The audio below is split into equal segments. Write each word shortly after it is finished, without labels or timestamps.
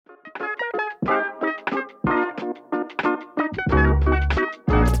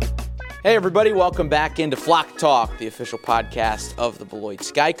Hey everybody, welcome back into Flock Talk, the official podcast of the Beloit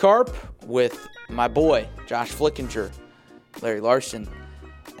Sky Carp with my boy, Josh Flickinger, Larry Larson.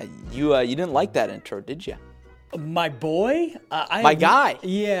 You didn't like that intro, did you? My boy? My guy.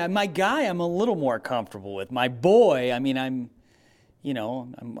 Yeah, my guy I'm a little more comfortable with. My boy, I mean, I'm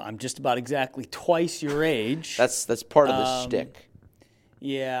just about exactly twice your age. That's part of the shtick.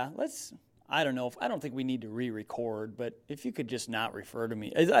 Yeah, I don't think we need to re-record, but if you could just not refer to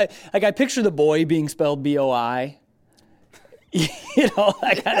me. I picture the boy being spelled B-O-I,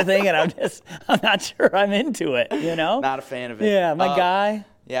 that kind of thing, and I'm not sure I'm into it, Not a fan of it. Yeah, my guy.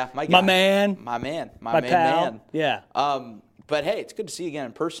 Yeah, my guy. My man. My main pal. man. Yeah. But hey, it's good to see you again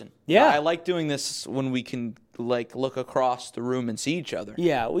in person. Yeah. I like doing this when we can look across the room and see each other.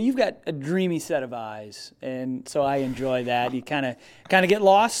 Yeah, well, you've got a dreamy set of eyes, and so I enjoy that. You kind of get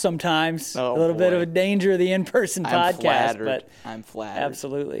lost sometimes. Oh, a little boy. bit of a danger of the in-person podcast. But I'm flattered.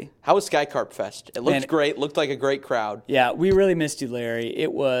 Absolutely. How was Sky Carp Fest? It looked great. Looked like a great crowd. Yeah, we really missed you, Larry.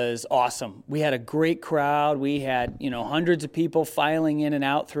 It was awesome. We had a great crowd. We had hundreds of people filing in and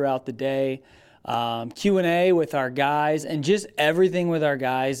out throughout the day. Q&A with our guys, and just everything with our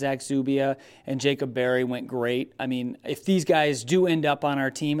guys. Zach Zubia and Jacob Berry went great. I mean, if these guys do end up on our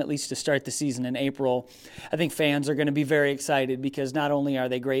team, at least to start the season in April, I think fans are going to be very excited because not only are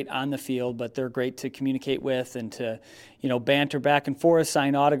they great on the field, but they're great to communicate with and to, banter back and forth,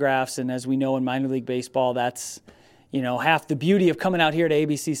 sign autographs. And as we know in minor league baseball, that's half the beauty of coming out here to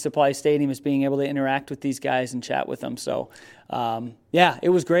ABC Supply Stadium is being able to interact with these guys and chat with them. So, it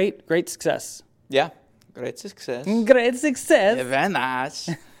was great. Great success. Yeah, great success. Great success. Yeah, very nice.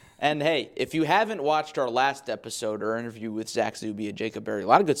 And hey, if you haven't watched our last episode or interview with Zach Zubia and Jacob Berry, a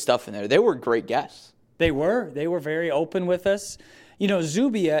lot of good stuff in there. They were great guests. They were very open with us.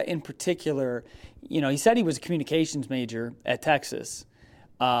 Zubia in particular, he said he was a communications major at Texas.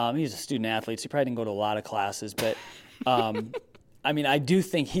 He's a student athlete, so he probably didn't go to a lot of classes, but I do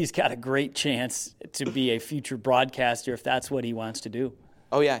think he's got a great chance to be a future broadcaster if that's what he wants to do.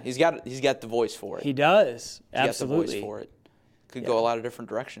 Oh yeah, he's got the voice for it. He does. He's Absolutely. got the voice for it. Could go a lot of different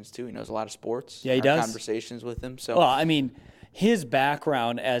directions too. He knows a lot of sports. Yeah, he does. Conversations with him. So his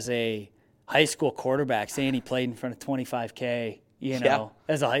background as a high school quarterback, saying he played in front of 25K,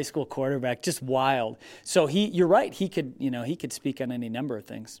 as a high school quarterback, just wild. So you're right. He could speak on any number of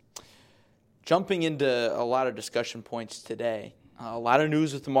things. Jumping into a lot of discussion points today, a lot of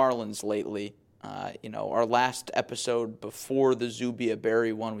news with the Marlins lately. Our last episode before the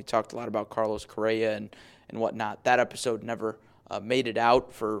Zubia-Berry one, we talked a lot about Carlos Correa and whatnot. That episode never made it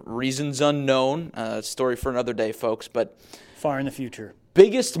out for reasons unknown. Story for another day, folks. But far in the future.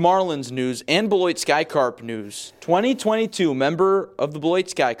 Biggest Marlins news and Beloit Sky Carp news. 2022 member of the Beloit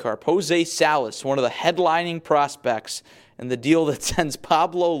Sky Carp, Jose Salas, one of the headlining prospects in the deal that sends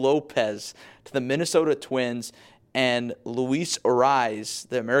Pablo Lopez to the Minnesota Twins and Luis Arraez,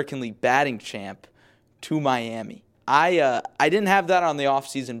 the American League batting champ, to Miami. I didn't have that on the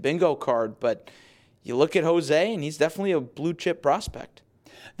offseason bingo card, but you look at Jose, and he's definitely a blue-chip prospect.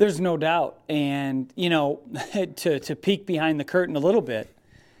 There's no doubt. And, to peek behind the curtain a little bit,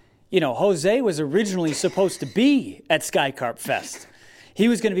 Jose was originally supposed to be at Sky Carp Fest. He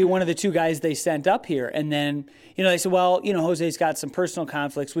was going to be one of the two guys they sent up here. And then, they said, well, Jose's got some personal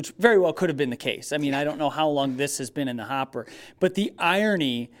conflicts, which very well could have been the case. I mean, I don't know how long this has been in the hopper. But the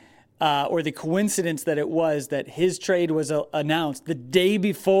irony or the coincidence that it was that his trade was announced the day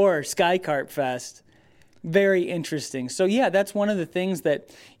before Sky Carp Fest, very interesting. So, yeah, that's one of the things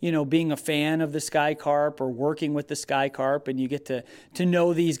that, being a fan of the Sky Carp or working with the Sky Carp, and you get to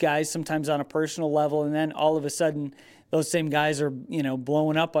know these guys sometimes on a personal level, and then all of a sudden those same guys are,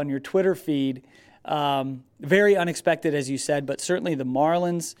 blowing up on your Twitter feed. Very unexpected, as you said, but certainly the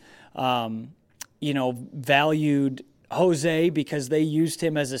Marlins, valued Jose because they used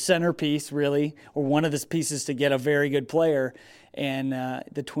him as a centerpiece, really, or one of the pieces to get a very good player. And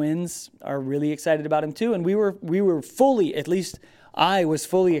the Twins are really excited about him too. And we were fully, at least I was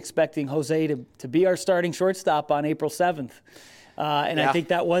fully expecting Jose to be our starting shortstop on April 7th. I think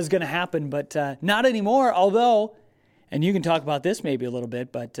that was going to happen, but not anymore, although, and you can talk about this maybe a little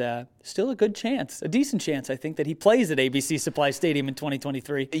bit, but still a good chance, a decent chance, I think, that he plays at ABC Supply Stadium in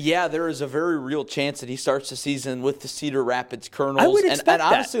 2023. Yeah, there is a very real chance that he starts the season with the Cedar Rapids Colonels. I would expect and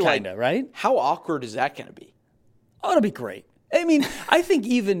honestly, that, kind of, right? How awkward is that going to be? Oh, it'll be great. I mean, I think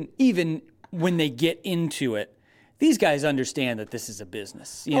even when they get into it, these guys understand that this is a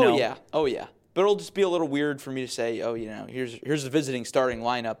business. You know? Oh, yeah. But it'll just be a little weird for me to say, oh, here's the visiting starting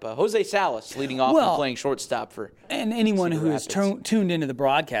lineup. Jose Salas leading off and playing shortstop for. And anyone Cedar who has Rapids. tuned into the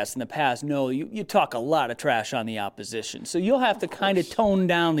broadcast in the past know you talk a lot of trash on the opposition. So you'll have to kind of tone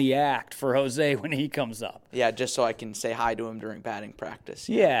down the act for Jose when he comes up. Yeah, just so I can say hi to him during batting practice.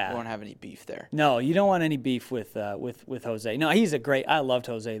 Yeah. We won't have any beef there. No, you don't want any beef with Jose. No, I loved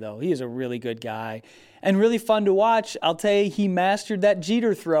Jose, though. He is a really good guy. And really fun to watch. I'll tell you, he mastered that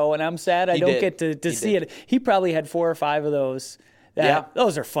Jeter throw, and I'm sad I don't get to see it. He probably had 4 or 5 of those.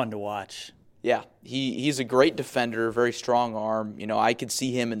 Those are fun to watch. Yeah, he's a great defender, very strong arm. I could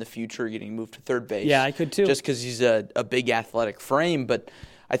see him in the future getting moved to third base. Yeah, I could too. Just because he's a big athletic frame. But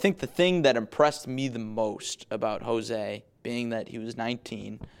I think the thing that impressed me the most about Jose, being that he was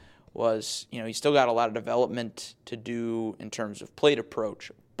 19, was he still got a lot of development to do in terms of plate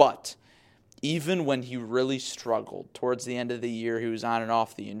approach. But even when he really struggled towards the end of the year, he was on and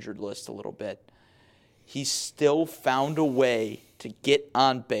off the injured list a little bit, he still found a way to get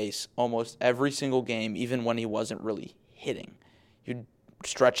on base almost every single game, even when he wasn't really hitting. You'd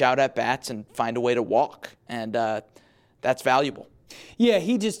stretch out at bats and find a way to walk, and that's valuable. Yeah,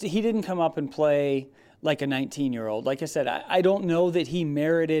 he didn't come up and play like a 19-year-old. Like I said, I don't know that he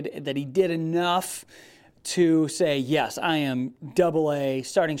did enough to say, yes, I am AA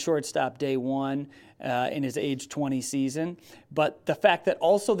starting shortstop day one in his age 20 season. But the fact that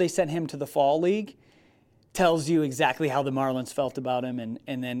also they sent him to the fall league tells you exactly how the Marlins felt about him.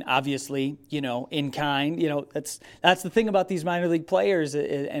 And then obviously, in kind, that's the thing about these minor league players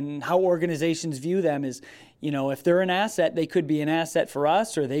and how organizations view them is, if they're an asset, they could be an asset for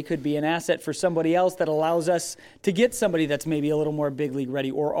us, or they could be an asset for somebody else that allows us to get somebody that's maybe a little more big league ready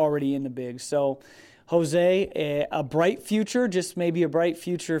or already in the bigs. So Jose, a bright future, just maybe a bright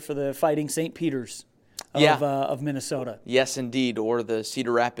future for the Fighting St. Peters of Minnesota. Yes, indeed, or the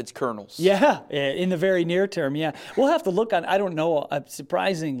Cedar Rapids Colonels. Yeah, in the very near term, yeah. We'll have to look on, I don't know,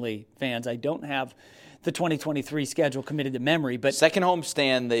 surprisingly, fans, I don't have the 2023 schedule committed to memory, but second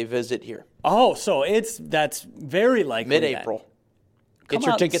homestand they visit here. Oh, so that's very likely. Mid-April. Get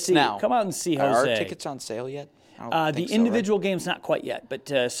your tickets now. Come out and see Jose. Are tickets on sale yet? The individual games not quite yet, but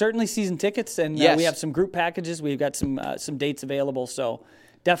certainly season tickets, and yes. We have some group packages. We've got some dates available, so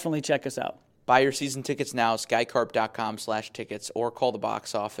definitely check us out. Buy your season tickets now, skycarp.com/tickets, or call the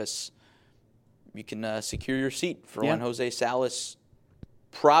box office. You can secure your seat for when Jose Salas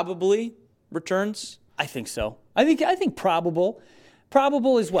probably returns. I think so. I think probable.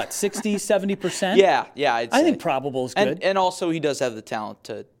 Probable is what, 60, 70%? Yeah. I think probable is good. And also he does have the talent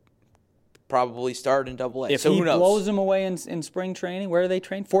to probably start in AA. If so he who knows? blows them away in spring training, where are they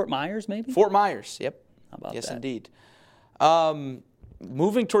trained? Fort Myers, maybe? Fort Myers, yep. How about yes, that? Indeed.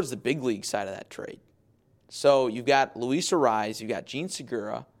 Moving towards the big league side of that trade. So you've got Luis Arraez, you've got Gene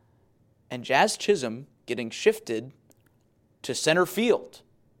Segura, and Jazz Chisholm getting shifted to center field.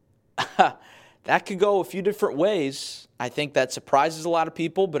 That could go a few different ways. I think that surprises a lot of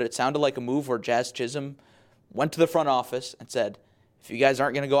people, but it sounded like a move where Jazz Chisholm went to the front office and said, if you guys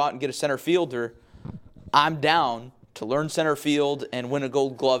aren't going to go out and get a center fielder, I'm down to learn center field and win a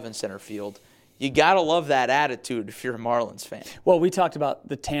gold glove in center field. You got to love that attitude if you're a Marlins fan. Well, we talked about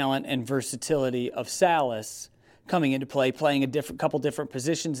the talent and versatility of Salas coming into play, playing couple different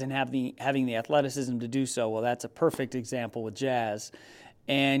positions and having the athleticism to do so. Well, that's a perfect example with Jazz.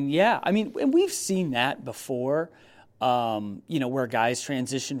 And, and we've seen that before, where guys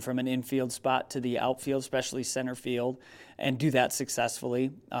transition from an infield spot to the outfield, especially center field, and do that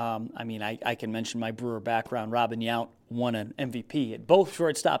successfully. I can mention my Brewer background. Robin Yount won an MVP at both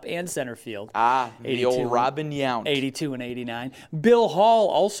shortstop and center field. The old Robin Yount. 82 and 89. Bill Hall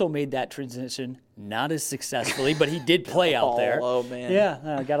also made that transition, not as successfully, but he did play out there. Oh, man.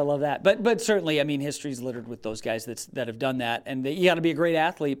 Yeah, got to love that. But certainly, history's littered with those guys that have done that. And you got to be a great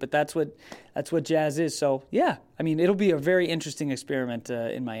athlete, but that's what Jazz is. So, it'll be a very interesting experiment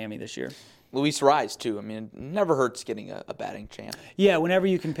in Miami this year. Luis Arraez, too. It never hurts getting a batting champ. Yeah, whenever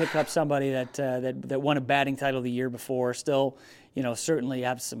you can pick up somebody that won a batting title the year before, still, certainly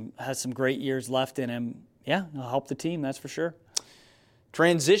has some great years left in him. Yeah, it'll help the team, that's for sure.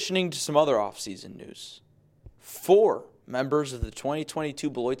 Transitioning to some other offseason news. 4 members of the 2022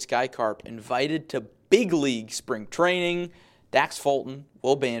 Beloit Sky Carp invited to big league spring training. Dax Fulton,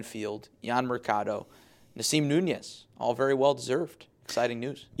 Will Banfield, Yan Mercado, Nasim Nunez, all very well deserved. Exciting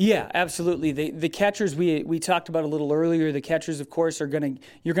news. Yeah, absolutely. The catchers we talked about a little earlier. The catchers, of course, you're going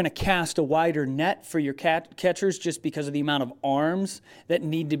to cast a wider net for your catchers just because of the amount of arms that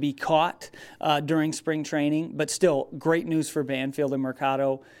need to be caught during spring training. But still, great news for Banfield and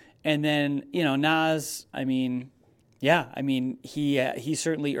Mercado. And then Nas. Yeah, I mean, he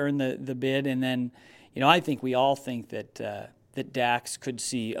certainly earned the bid, and then, I think we all think that Dax could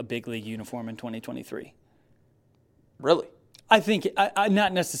see a big league uniform in 2023. Really? I think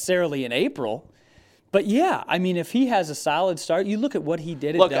not necessarily in April, but yeah, I mean, if he has a solid start, you look at what he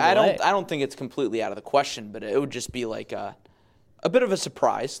did at Look, AA. I don't think it's completely out of the question, but it would just be like a bit of a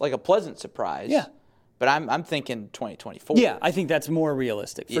surprise, like a pleasant surprise. Yeah. But I'm thinking 2024. Yeah, I think that's more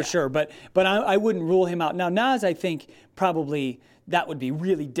realistic for sure. But I wouldn't rule him out. Now, Nas, I think probably that would be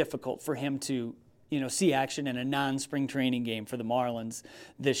really difficult for him to, see action in a non-spring training game for the Marlins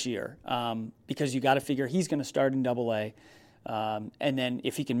this year, because you got to figure he's going to start in AA, and then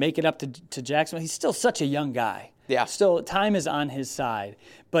if he can make it up to Jacksonville, he's still such a young guy. Yeah. Still, time is on his side.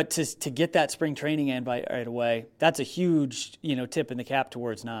 But to get that spring training invite right away, that's a huge, tip in the cap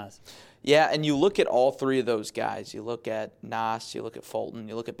towards Nas. Yeah, and you look at all three of those guys. You look at Nas, you look at Fulton,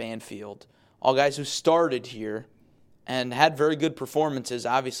 you look at Banfield, all guys who started here and had very good performances.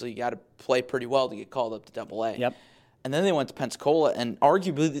 Obviously, you got to play pretty well to get called up to AA. Yep. And then they went to Pensacola, and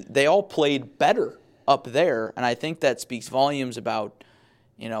arguably they all played better up there. And I think that speaks volumes about,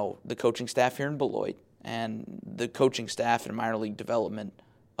 the coaching staff here in Beloit and the coaching staff and minor league development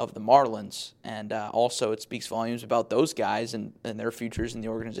of the Marlins, and also it speaks volumes about those guys and their futures in the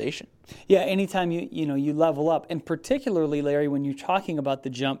organization. Yeah, anytime you level up, and particularly, Larry, when you're talking about the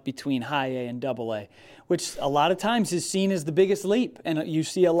jump between high A and double A, which a lot of times is seen as the biggest leap, and you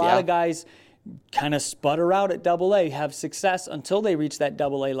see a lot of guys kind of sputter out at double A, have success until they reach that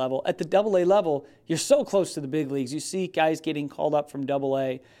double A level. At the double A level, you're so close to the big leagues. You see guys getting called up from double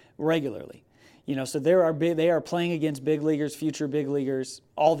A regularly. So they are playing against big leaguers, future big leaguers,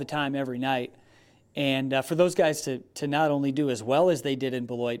 all the time, every night. And for those guys to not only do as well as they did in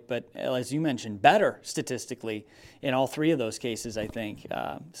Beloit, but as you mentioned, better statistically in all three of those cases, I think,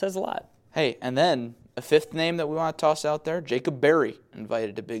 says a lot. Hey, and then a fifth name that we want to toss out there, Jacob Berry,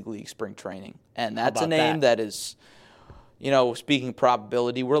 invited to big league spring training. And that's a name that is, speaking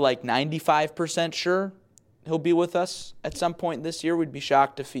probability, we're like 95% sure he'll be with us at some point this year. We'd be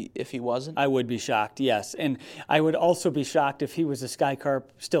shocked if he wasn't. I would be shocked, yes. And I would also be shocked if he was a Sky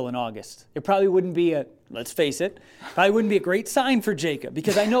Carp still in August. It probably wouldn't be let's face it, probably wouldn't be a great sign for Jacob,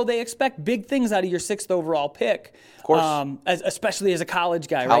 because I know they expect big things out of your 6th overall pick. Of course. Especially as a college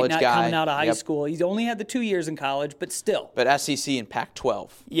guy, right? Not coming out of high school. He's only had the 2 years in college, but still. But SEC and Pac-12.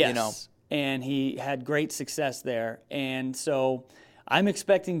 Yes. And he had great success there. And so I'm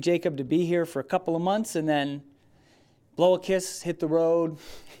expecting Jacob to be here for a couple of months and then blow a kiss, hit the road,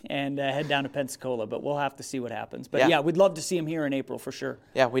 and head down to Pensacola. But we'll have to see what happens. But yeah, we'd love to see him here in April for sure.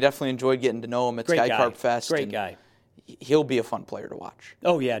 Yeah, we definitely enjoyed getting to know him at Sky Carp Fest. Great guy. He'll be a fun player to watch.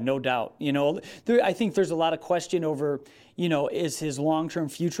 Oh, yeah, no doubt. I think there's a lot of question over, is his long-term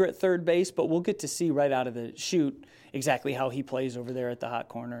future at third base, but we'll get to see right out of the chute exactly how he plays over there at the hot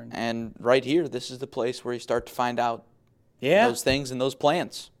corner. And right here, this is the place where you start to find out those things and those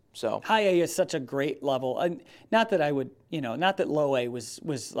plans. So high A is such a great level. Not that I would, not that low A was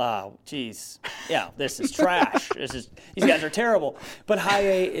geez, this is trash. These guys are terrible. But high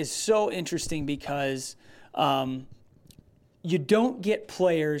A is so interesting because you don't get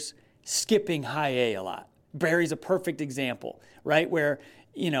players skipping high A a lot. Barry's a perfect example, right? Where,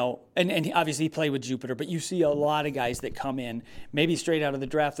 and obviously he played with Jupiter, but you see a lot of guys that come in, maybe straight out of the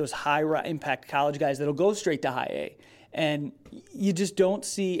draft, those high-impact college guys that'll go straight to high A. And you just don't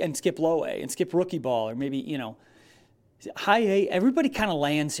see, and skip low A, and skip rookie ball, or maybe, high A, everybody kind of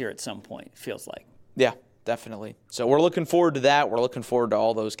lands here at some point, it feels like. Yeah, definitely. So we're looking forward to that. We're looking forward to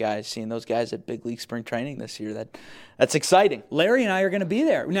all those guys, seeing those guys at big league spring training this year. That's exciting. Larry and I are going to be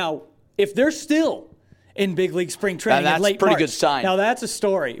there. Now, if they're still in big league spring training in late March. That's a pretty good sign. Now that's a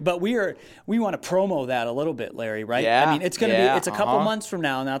story, but we want to promo that a little bit, Larry, right? Yeah. I mean, it's going to be a couple months from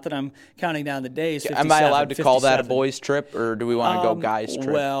now, not that I'm counting down the days. Am I allowed to call that a boys trip, or do we want to go guys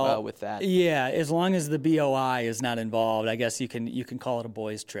trip with that? Yeah, as long as the BOI is not involved, I guess you can call it a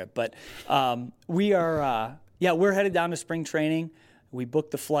boys trip. But we're headed down to spring training. We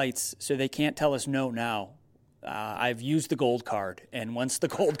booked the flights, so they can't tell us no now. I've used the gold card, and once the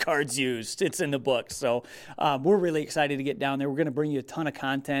gold card's used, it's in the books. So we're really excited to get down there. We're going to bring you a ton of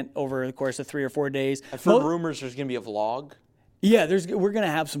content over the course of 3 or 4 days. I've heard rumors there's going to be a vlog. Yeah, we're going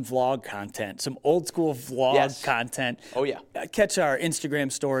to have some vlog content, some old school vlog content. Oh, yeah. Catch our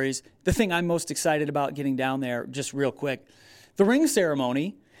Instagram stories. The thing I'm most excited about getting down there, just real quick, the ring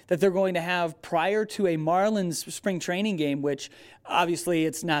ceremony that they're going to have prior to a Marlins spring training game, which obviously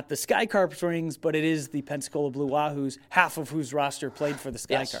it's not the Sky Carp rings, but it is the Pensacola Blue Wahoos, half of whose roster played for the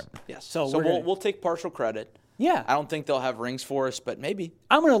Sky Carp. Yes. So we'll take partial credit. Yeah. I don't think they'll have rings for us, but maybe.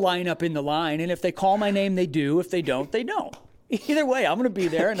 I'm going to line up in the line, and if they call my name, they do. If they don't, they don't. Either way, I'm going to be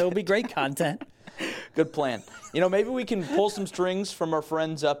there, and it'll be great content. Good plan. Maybe we can pull some strings from our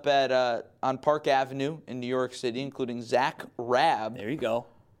friends up at on Park Avenue in New York City, including Zack Raab. There you go.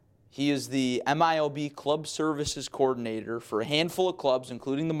 He is the MiLB Club Services Coordinator for a handful of clubs,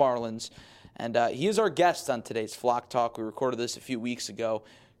 including the Marlins. And he is our guest on today's Flock Talk. We recorded this a few weeks ago.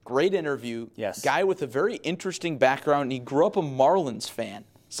 Great interview. Yes. Guy with a very interesting background. And he grew up a Marlins fan.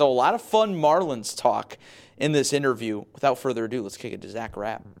 So a lot of fun Marlins talk in this interview. Without further ado, let's kick it to Zack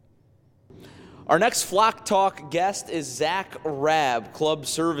Raab. Our next Flock Talk guest is Zack Raab, Club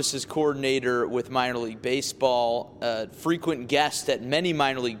Services Coordinator with Minor League Baseball, a frequent guest at many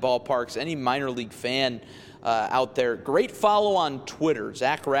minor league ballparks, any minor league fan out there. Great follow on Twitter.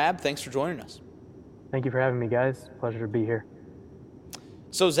 Zack Raab, thanks for joining us. Thank you for having me, guys. Pleasure to be here.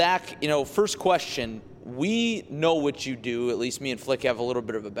 So, Zack, first question. We know what you do, at least me and Flick have a little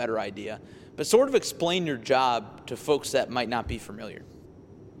bit of a better idea, but sort of explain your job to folks that might not be familiar.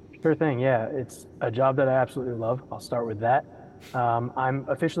 Sure thing, yeah. It's a job that I absolutely love. I'll start with that. I'm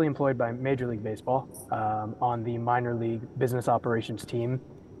officially employed by Major League Baseball on the minor league business operations team.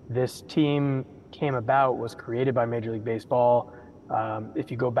 This team was created by Major League Baseball. If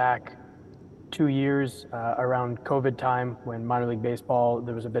you go back 2 years around COVID time when minor league baseball,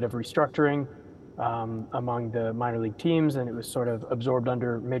 there was a bit of restructuring among the minor league teams, and it was sort of absorbed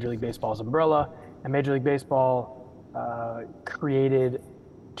under Major League Baseball's umbrella. And Major League Baseball created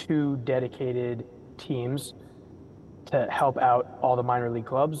 2 dedicated teams to help out all the minor league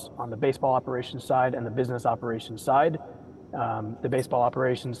clubs on the baseball operations side and the business operations side. The baseball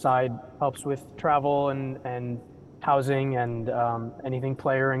operations side helps with travel and housing and anything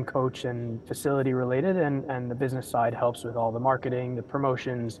player and coach and facility related, and the business side helps with all the marketing, the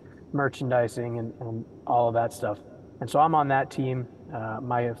promotions, merchandising, and all of that stuff. And so I'm on that team.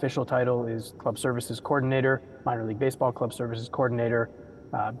 My official title is Club Services Coordinator, Minor League Baseball Club Services Coordinator,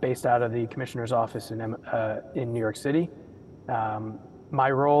 based out of the Commissioner's office in New York City. My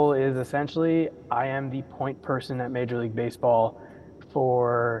role is essentially, I am the point person at Major League Baseball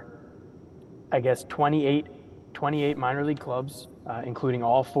for, 28 minor league clubs, including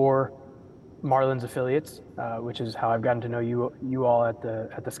all 4 Marlins affiliates, which is how I've gotten to know you all at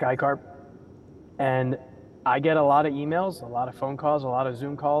the Sky Carp. And I get a lot of emails, a lot of phone calls, a lot of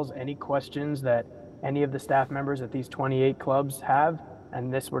Zoom calls, any questions that any of the staff members at these 28 clubs have.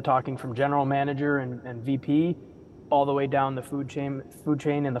 And this, we're talking from general manager and VP all the way down the food chain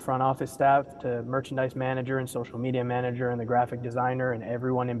and the front office staff to merchandise manager and social media manager and the graphic designer and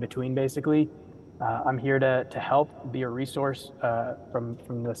everyone in between, basically. I'm here to help, be a resource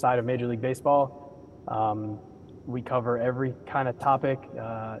from the side of Major League Baseball. We cover every kind of topic.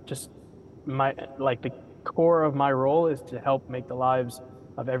 The core of my role is to help make the lives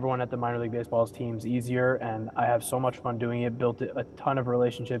of everyone at the minor league baseball's teams easier, and I have so much fun doing it. Built a ton of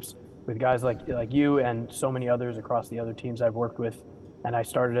relationships with guys like you and so many others across the other teams I've worked with, and I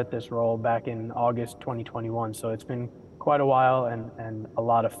started at this role back in August 2021, so it's been quite a while and a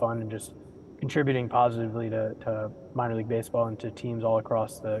lot of fun, and just contributing positively to minor league baseball and to teams all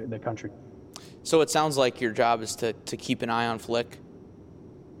across the country. So it sounds like your job is to keep an eye on Flick.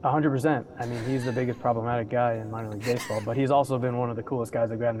 100%. I mean, he's the biggest problematic guy in minor league baseball, but he's also been one of the coolest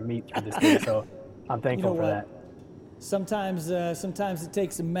guys I've gotten to meet through this game, so I'm thankful for that. Sometimes it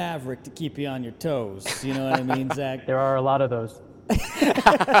takes a maverick to keep you on your toes. You know what I mean, Zach? There are a lot of those.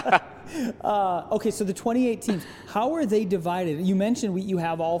 Okay, so the 28 teams, how are they divided? You mentioned you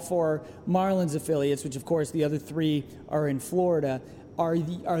have all 4 Marlins affiliates, which of course the other 3 are in Florida. Are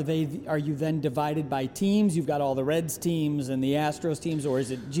you then divided by teams? You've got all the Reds teams and the Astros teams, or is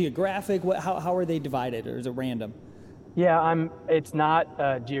it geographic? How are they divided, or is it random? Yeah, it's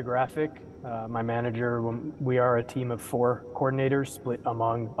not geographic. My manager, we are a team of 4 coordinators split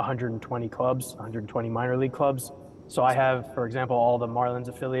among 120 clubs, 120 minor league clubs. So I have, for example, all the Marlins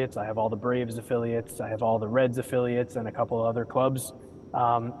affiliates, I have all the Braves affiliates, I have all the Reds affiliates, and a couple of other clubs.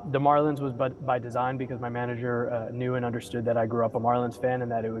 The Marlins was by design because my manager knew and understood that I grew up a Marlins fan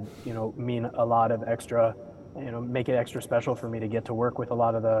and that it would, mean a lot of extra, make it extra special for me to get to work with a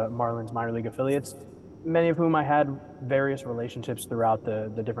lot of the Marlins minor league affiliates, many of whom I had various relationships throughout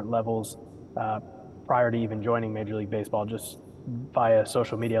the different levels prior to even joining Major League Baseball, just via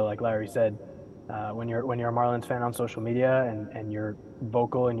social media, like Larry said. When you're a Marlins fan on social media and you're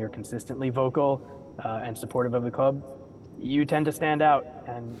vocal and you're consistently vocal and supportive of the club, you tend to stand out.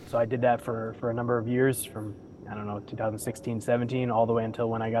 And so I did that for a number of years, from 2016, 17, all the way until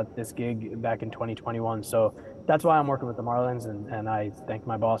when I got this gig back in 2021. So that's why I'm working with the Marlins, and I thanked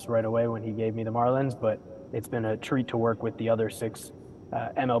my boss right away when he gave me the Marlins. But it's been a treat to work with the other 6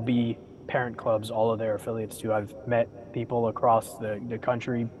 MLB parent clubs, all of their affiliates too. I've met people across the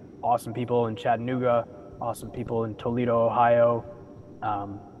country, awesome people in Chattanooga, awesome people in Toledo, Ohio.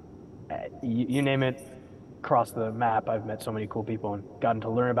 You name it, across the map, I've met so many cool people and gotten to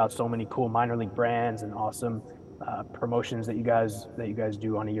learn about so many cool minor league brands and awesome promotions that you guys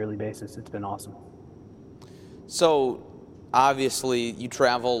do on a yearly basis. It's been awesome. So, obviously, you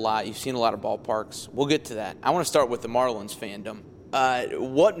travel a lot. You've seen a lot of ballparks. We'll get to that. I want to start with the Marlins fandom.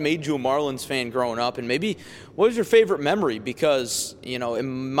 What made you a Marlins fan growing up, and maybe what was your favorite memory? Because, it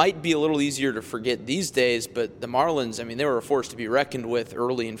might be a little easier to forget these days, but the Marlins, they were a force to be reckoned with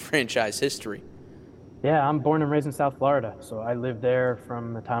early in franchise history. Yeah, I'm born and raised in South Florida, so I lived there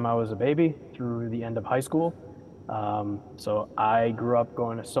from the time I was a baby through the end of high school. So I grew up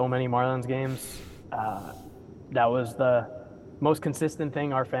going to so many Marlins games. That was the most consistent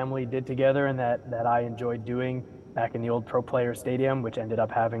thing our family did together, and that I enjoyed doing back in the old Pro Player Stadium, which ended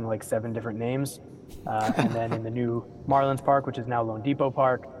up having like 7 different names. And then in the new Marlins Park, which is now Lone Depot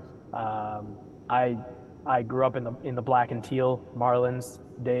Park, I grew up in the black and teal Marlins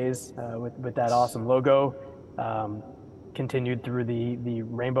days with that awesome logo. Continued through the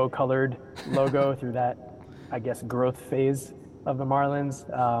rainbow colored logo through that, I guess, growth phase of the Marlins,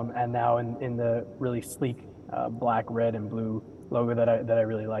 and now in the really sleek black, red, and blue logo that I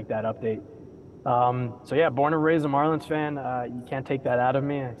really like that update. So yeah, born and raised a Marlins fan. You can't take that out of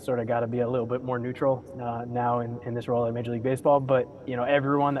me. I sort of got to be a little bit more neutral now in this role at Major League Baseball. But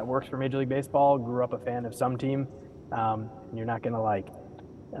everyone that works for Major League Baseball grew up a fan of some team. You're not gonna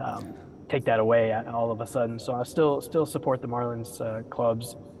take that away all of a sudden. So I still support the Marlins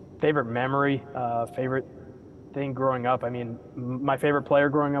clubs. Favorite memory, favorite thing growing up. My favorite player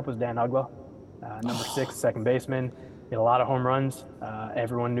growing up was Dan Uggla, number 6, second baseman. Hit a lot of home runs.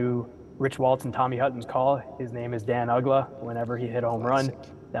 Everyone knew Rich Waltz and Tommy Hutton's call. His name is Dan Uggla. Whenever he hit a home run,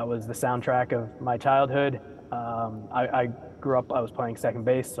 that was the soundtrack of my childhood. I grew up, I was playing second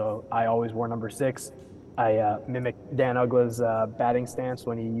base, so I always wore number 6. I mimicked Dan Uggla's batting stance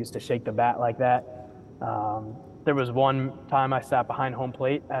when he used to shake the bat like that. There was one time I sat behind home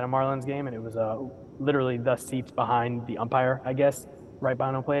plate at a Marlins game, and it was literally the seats behind the umpire, I guess, right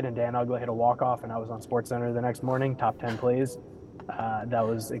behind home plate, and Dan Uggla hit a walk-off, and I was on SportsCenter the next morning, top 10 plays. That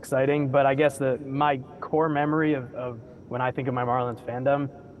was exciting. But I guess my core memory of when I think of my Marlins fandom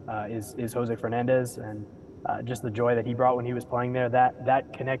is Jose Fernandez, and just the joy that he brought when he was playing there.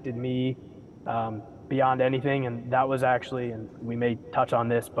 That connected me beyond anything. And that was actually, and we may touch on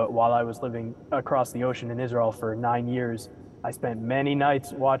this, but while I was living across the ocean in Israel for 9 years, I spent many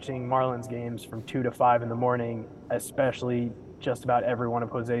nights watching Marlins games from 2 to 5 in the morning, especially just about every one of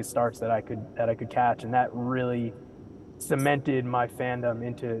Jose's starts that I could catch. And that really cemented my fandom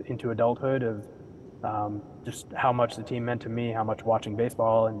into adulthood of just how much the team meant to me, how much watching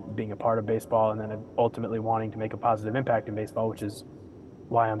baseball and being a part of baseball, and then ultimately wanting to make a positive impact in baseball, which is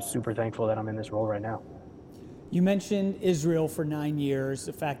why I'm super thankful that I'm in this role right now. You mentioned Israel for 9 years,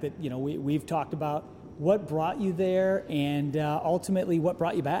 the fact that we've talked about what brought you there, and ultimately what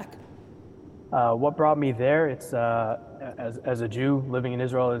brought you back. What brought me there? It's as a Jew living in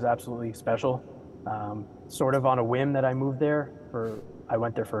Israel is absolutely special. Sort of on a whim that I moved there. I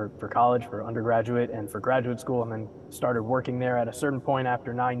went there for college, for undergraduate, and for graduate school, and then started working there. At a certain point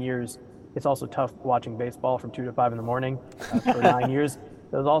after 9 years, it's also tough watching baseball from 2 to 5 in the morning for 9 years.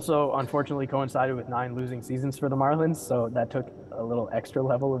 It was also unfortunately coincided with 9 losing seasons for the Marlins, so that took a little extra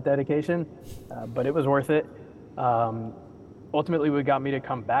level of dedication, but it was worth it. Ultimately, what got me to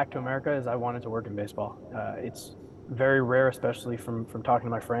come back to America is I wanted to work in baseball. It's very rare, especially from talking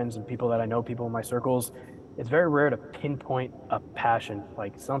to my friends and people that I know, people in my circles. It's very rare to pinpoint a passion,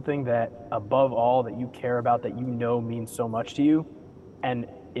 like something that above all that you care about, that means so much to you. And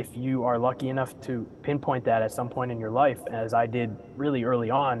if you are lucky enough to pinpoint that at some point in your life, as I did really early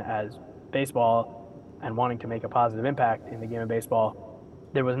on as baseball and wanting to make a positive impact in the game of baseball,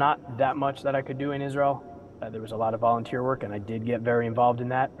 there was not that much that I could do in Israel. There was a lot of volunteer work, and I did get very involved in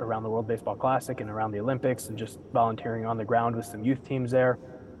that around the World Baseball Classic and around the Olympics, and just volunteering on the ground with some youth teams there.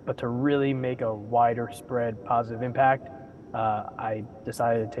 But to really make a wider spread positive impact, I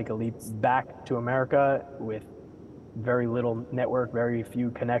decided to take a leap back to America with very little network, very few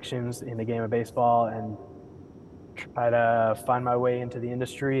connections in the game of baseball, and try to find my way into the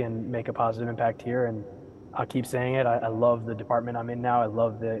industry and make a positive impact here. And I'll keep saying it. I love the department I'm in now. I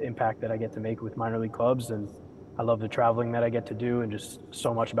love the impact that I get to make with minor league clubs, and I love the traveling that I get to do, and just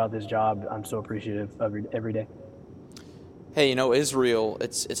so much about this job. I'm so appreciative of every day. Hey, Israel,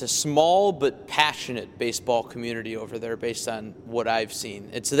 it's a small but passionate baseball community over there based on what I've seen.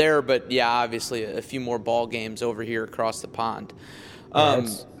 It's there, but yeah, obviously a few more ball games over here across the pond.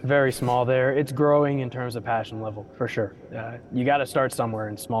 It's very small there. It's growing in terms of passion level, for sure. You got to start somewhere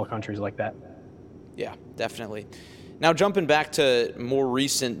in small countries like that. Yeah, definitely. Now, jumping back to more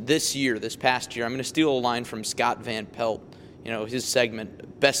recent this past year, I'm going to steal a line from Scott Van Pelt, his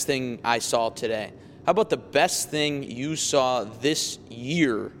segment, Best Thing I Saw Today. How about the best thing you saw this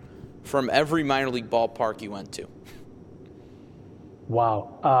year from every minor league ballpark you went to?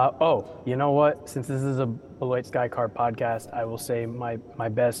 Wow. You know what? Since this is a Beloit Sky Carp podcast, I will say my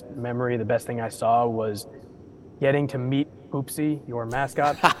best memory, the best thing I saw was getting to meet Poopsie, your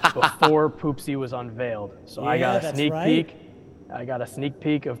mascot, before Poopsie was unveiled. So I got a sneak peek. I got a sneak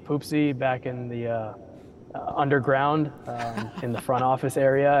peek of Poopsie back in the underground in the front office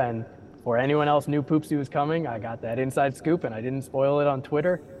area, and before anyone else knew Poopsie was coming, I got that inside scoop, and I didn't spoil it on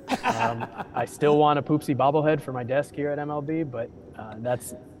Twitter. I still want a Poopsie bobblehead for my desk here at MLB, but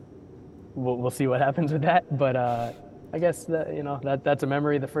we'll see what happens with that. But I guess that's a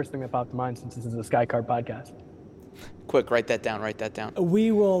memory. The first thing that popped to mind since this is a Sky Carp podcast. Quick, write that down.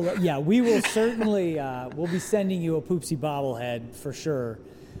 We will certainly. We'll be sending you a Poopsie bobblehead for sure.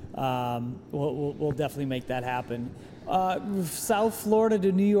 We'll definitely make that happen. South Florida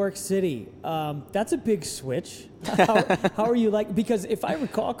to New York City. That's a big switch. How are you because if I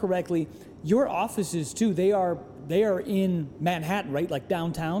recall correctly, your offices too, they are in Manhattan, right? Like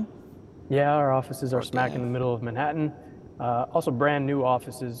downtown? Yeah, our offices are smack in the middle of Manhattan. Also brand new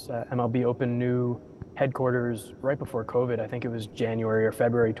offices. MLB opened new headquarters right before COVID. I think it was January or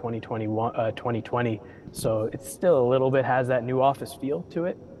February 2020. So it still a little bit has that new office feel to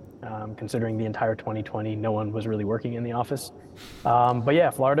it. Considering the entire 2020, no one was really working in the office. But yeah,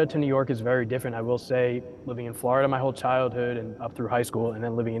 Florida to New York is very different. I will say, living in Florida my whole childhood and up through high school, and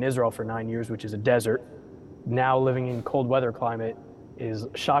then living in Israel for 9 years, which is a desert. Now living in cold weather climate is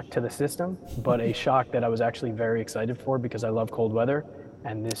a shock to the system, but a shock that I was actually very excited for because I love cold weather.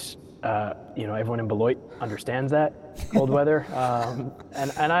 And this, everyone in Beloit understands that, cold weather.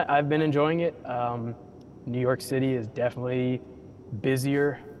 And I've been enjoying it. New York City is definitely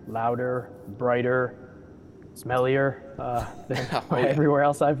busier, louder, brighter, smellier than everywhere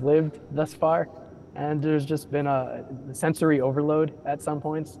else I've lived thus far. And there's just been a sensory overload at some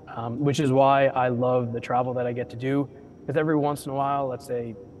points, which is why I love the travel that I get to do. Because every once in a while, let's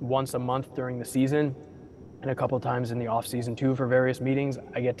say once a month during the season, and a couple of times in the off season too for various meetings,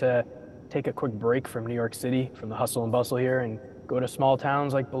 I get to take a quick break from New York City, from the hustle and bustle here, and go to small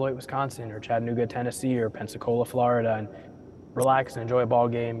towns like Beloit, Wisconsin, or Chattanooga, Tennessee, or Pensacola, Florida, and relax and enjoy a ball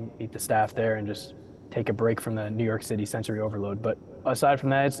game, meet the staff there, and just take a break from the New York City sensory overload. But aside from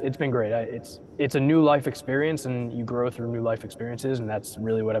that, it's been great. It's a new life experience, and you grow through new life experiences, and that's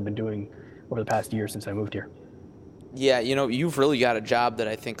really what I've been doing over the past year since I moved here. Yeah, you've really got a job that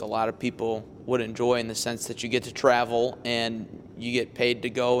I think a lot of people would enjoy in the sense that you get to travel and you get paid to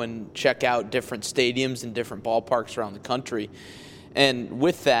go and check out different stadiums and different ballparks around the country. And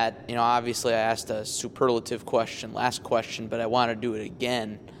with that, obviously I asked a superlative question, last question, but I want to do it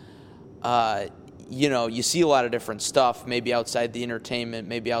again. You see a lot of different stuff, maybe outside the entertainment,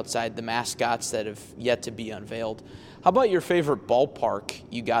 maybe outside the mascots that have yet to be unveiled. How about your favorite ballpark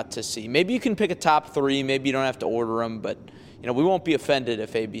you got to see? Maybe you can pick a top three. Maybe you don't have to order them, but we won't be offended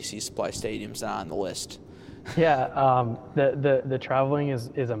if ABC Supply Stadium's not on the list. Yeah, the traveling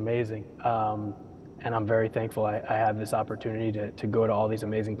is amazing, and I'm very thankful I have this opportunity to go to all these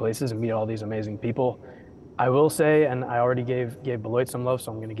amazing places and meet all these amazing people. I will say, and I already gave Beloit some love,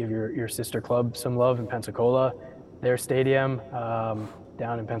 so I'm going to give your sister club some love in Pensacola. Their stadium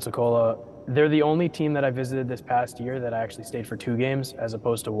down in Pensacola, they're the only team that I visited this past year that I actually stayed for 2 games as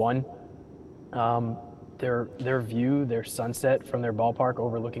opposed to 1. Their view, their sunset from their ballpark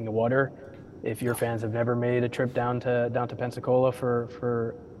overlooking the water. If your fans have never made a trip down to Pensacola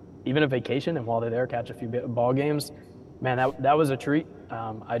for even a vacation, and while they're there, catch a few ball games, man, that was a treat.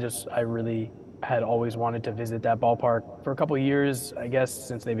 I really had always wanted to visit that ballpark for a couple of years, I guess,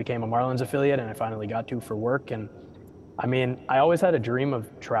 since they became a Marlins affiliate, and I finally got to for work. And I always had a dream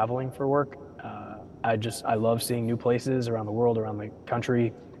of traveling for work. I love seeing new places around the world, around the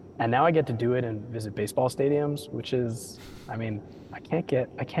country. And now I get to do it and visit baseball stadiums, which is, I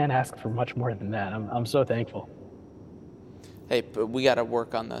can't ask for much more than that. I'm so thankful. Hey, but we got to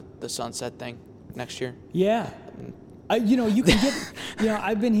work on the sunset thing next year. Yeah. You can get,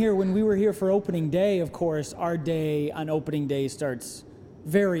 I've been here when we were here for opening day. Of course, our day on opening day starts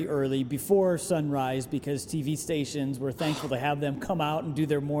very early before sunrise because TV stations, we're thankful to have them come out and do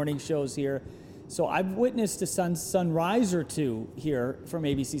their morning shows here. So I've witnessed a sunrise or two here from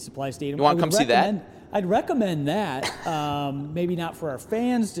ABC Supply Stadium. You want to come see that? I'd recommend that. Maybe not for our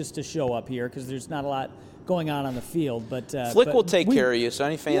fans just to show up here because there's not a lot going on the field. But Flick will take care of you. So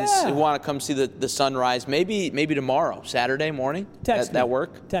any fans who want to come see the sunrise, maybe tomorrow, Saturday morning, that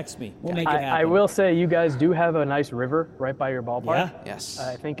work? Text me. We'll make it happen. I will say you guys do have a nice river right by your ballpark. Yeah. Yes.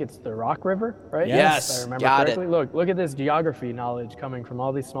 I think it's the Rock River, right? Yes. If I remember Got correctly. it. Look at this geography knowledge coming from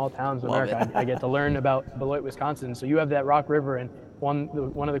all these small towns in Love America. I get to learn about Beloit, Wisconsin. So you have that Rock River, and one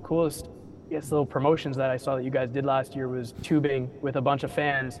of the coolest, little promotions that I saw that you guys did last year was tubing with a bunch of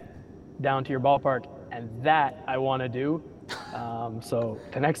fans down to your ballpark, and that I want to do. So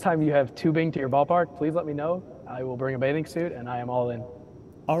the next time you have tubing to your ballpark, please let me know. I will bring a bathing suit, and I am all in.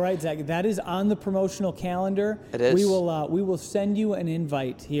 All right, Zach, that is on the promotional calendar. It is. We will send you an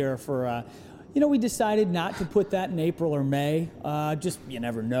invite here for. We decided not to put that in April or May. Just you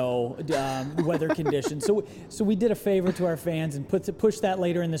never know weather conditions. So we did a favor to our fans and push that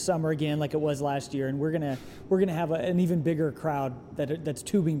later in the summer again, like it was last year. And we're gonna have an even bigger crowd that's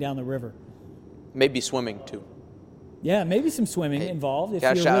tubing down the river. Maybe swimming too. Yeah, maybe some swimming involved. If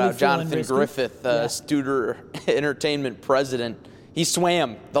Shout you're really out Jonathan risky. Griffith, Studer Entertainment president. He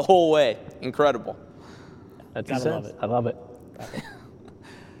swam the whole way. Incredible. Gotta love it. I love it.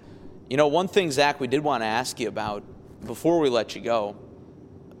 One thing, Zach, we did want to ask you about before we let you go,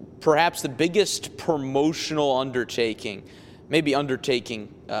 perhaps the biggest promotional undertaking, maybe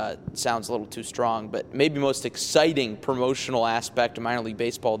undertaking sounds a little too strong, but maybe most exciting promotional aspect of minor league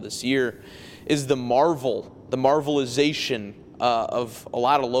baseball this year is the marvelization of a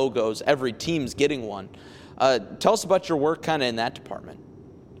lot of logos. Every team's getting one. Tell us about your work kind of in that department.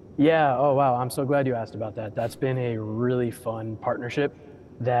 Yeah, oh wow, I'm so glad you asked about that. That's been a really fun partnership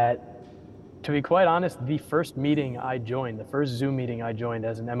that, to be quite honest, the first Zoom meeting I joined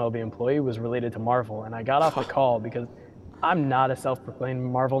as an MLB employee was related to Marvel, and I got off the call because I'm not a self-proclaimed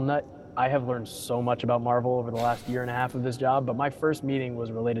Marvel nut. I have learned so much about Marvel over the last year and a half of this job, but my first meeting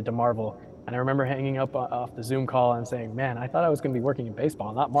was related to Marvel, and I remember hanging up off the Zoom call and saying, man, I thought I was going to be working in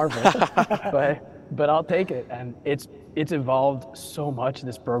baseball, not Marvel, but I'll take it. And it's evolved so much,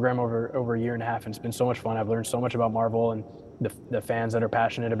 this program, over a year and a half, and it's been so much fun. I've learned so much about Marvel and the fans that are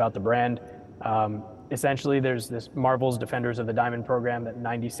passionate about the brand. Essentially, there's this Marvel's Defenders of the Diamond program that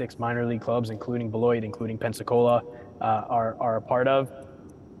 96 minor league clubs, including Beloit, including Pensacola, are a part of.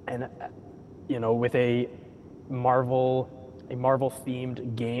 And, with a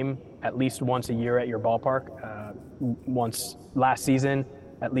Marvel-themed game at least once a year at your ballpark, once last season,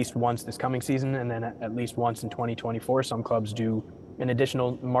 at least once this coming season, and then at least once in 2024. Some clubs do an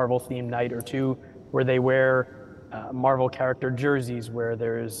additional Marvel-themed night or two where they wear Marvel character jerseys, where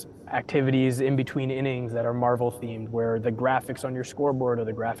there's activities in between innings that are Marvel themed, where the graphics on your scoreboard or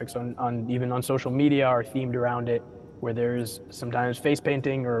the graphics on even on social media are themed around it, where there's sometimes face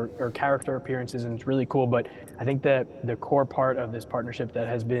painting or character appearances, and it's really cool. But I think that the core part of this partnership that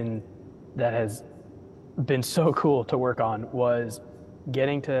has been so cool to work on was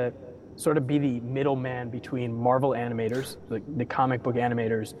getting to sort of be the middleman between Marvel animators, the comic book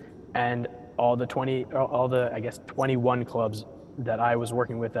animators, and all the 21 clubs that I was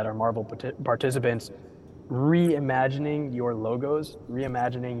working with that are Marvel participants, reimagining your logos,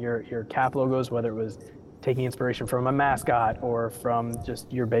 reimagining your cap logos, whether it was taking inspiration from a mascot or from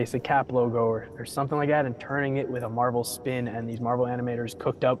just your basic cap logo or something like that, and turning it with a Marvel spin. And these Marvel animators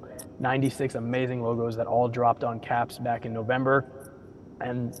cooked up 96 amazing logos that all dropped on caps back in November.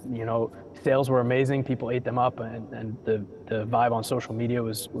 And, sales were amazing. People ate them up, and the vibe on social media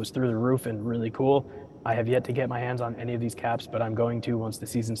was through the roof and really cool. I have yet to get my hands on any of these caps, but I'm going to once the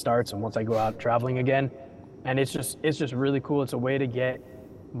season starts and once I go out traveling again. And it's just really cool. It's a way to get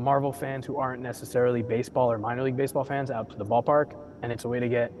Marvel fans who aren't necessarily baseball or minor league baseball fans out to the ballpark. And it's a way to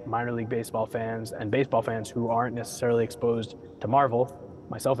get minor league baseball fans and baseball fans who aren't necessarily exposed to Marvel,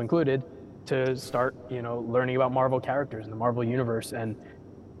 myself included, to start, learning about Marvel characters in the Marvel universe. And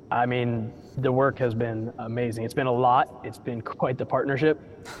I mean, the work has been amazing. It's been a lot. It's been quite the partnership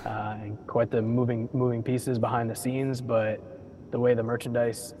and quite the moving pieces behind the scenes. But the way the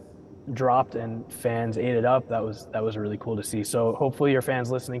merchandise dropped and fans ate it up, that was really cool to see. So hopefully your fans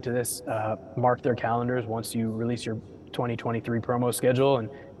listening to this mark their calendars once you release your 2023 promo schedule and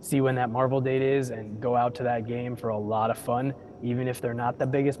see when that Marvel date is, and go out to that game for a lot of fun, even if they're not the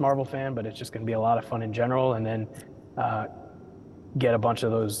biggest Marvel fan. But it's just going to be a lot of fun in general. And then get a bunch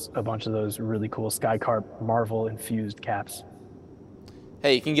of those really cool Sky Carp Marvel infused caps.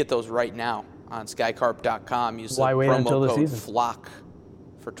 Hey, you can get those right now on skycarp.com. Use the Why wait promo until the code season? FLOCK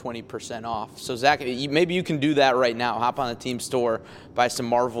for 20% off. So, Zach, maybe you can do that right now. Hop on the team store, buy some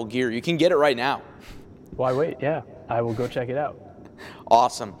Marvel gear. You can get it right now. Why wait? Yeah, I will go check it out.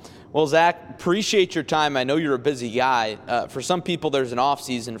 Awesome. Well, Zach, appreciate your time. I know you're a busy guy. For some people, there's an off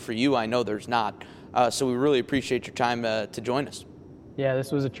season. For you, I know there's not. So we really appreciate your time to join us. Yeah,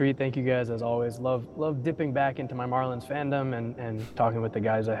 this was a treat. Thank you guys, as always. Love dipping back into my Marlins fandom and talking with the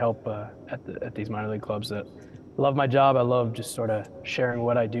guys I help at these minor league clubs. That love my job. I love just sort of sharing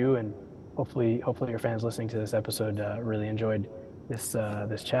what I do, and hopefully your fans listening to this episode really enjoyed this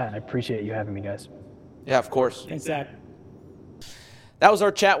chat. I appreciate you having me, guys. Yeah, of course. Thanks, Zach. That was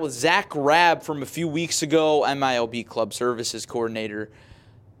our chat with Zack Raab from a few weeks ago, MiLB Club Services Coordinator.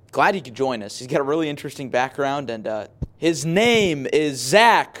 Glad he could join us. He's got a really interesting background, and his name is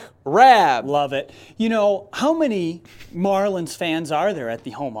Zack Raab. Love it. You know, how many Marlins fans are there at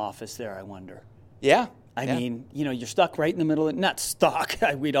the home office there, I wonder? Yeah. I mean, you know, you're stuck right in the middle of, not stuck,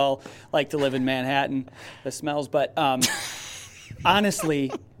 we'd all like to live in Manhattan, the smells, but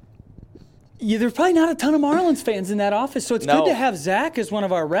honestly, there's probably not a ton of Marlins fans in that office, so it's good to have Zach as one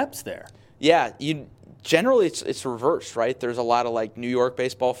of our reps there. Yeah, generally it's reversed, right? There's a lot of like New York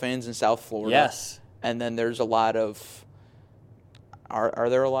baseball fans in South Florida. Yes. And then there's a lot of are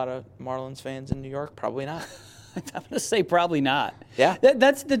there a lot of Marlins fans in New York? Probably not. I'm going to say probably not. Yeah.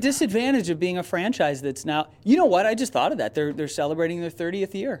 That's the disadvantage of being a franchise that's now, you know what, I just thought of that. They're celebrating their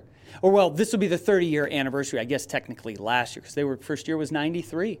 30th year. Or, well, this will be the 30-year anniversary, I guess technically last year, because first year was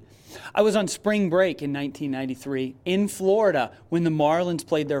 93. I was on spring break in 1993 in Florida when the Marlins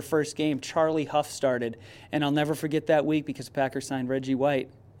played their first game. Charlie Huff started, and I'll never forget that week because the Packers signed Reggie White.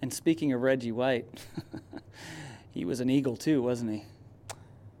 And speaking of Reggie White, he was an Eagle too, wasn't he?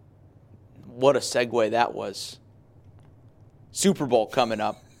 What a segue that was. Super Bowl coming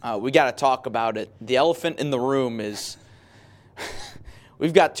up. We got to talk about it. The elephant in the room is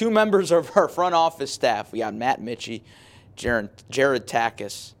we've got two members of our front office staff. We got Matt Michie, Jared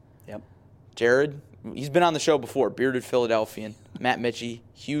Takacs. Yep. Jared, he's been on the show before, Bearded Philadelphian. Matt Michie,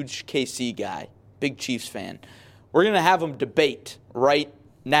 huge KC guy, big Chiefs fan. We're going to have them debate right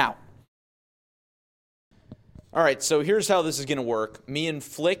now. All right, so here's how this is going to work. Me and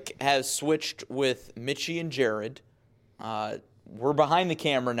Flick have switched with Michie and Jared. We're behind the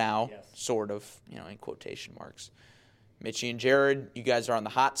camera now, yes. Sort of, in quotation marks. Michie and Jared, you guys are on the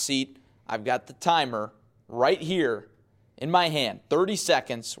hot seat. I've got the timer right here in my hand, 30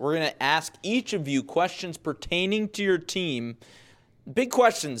 seconds. We're going to ask each of you questions pertaining to your team, big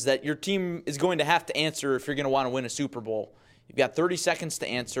questions that your team is going to have to answer if you're going to want to win a Super Bowl. You've got 30 seconds to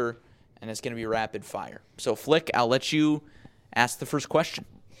answer, and it's going to be rapid fire. So, Flick, I'll let you ask the first question.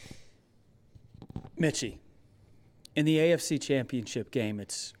 Michie, in the AFC Championship game,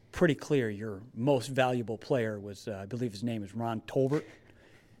 it's pretty clear your most valuable player was, I believe his name is Ron Tolbert,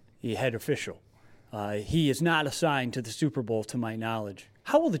 the head official. He is not assigned to the Super Bowl, to my knowledge.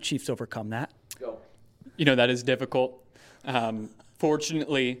 How will the Chiefs overcome that? Go. That is difficult.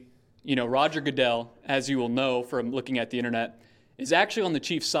 Fortunately, Roger Goodell, as you will know from looking at the internet, is actually on the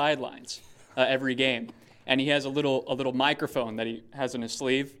Chiefs' sidelines every game. And he has a little microphone that he has on his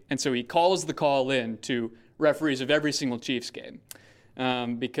sleeve. And so he calls the call in to referees of every single Chiefs game.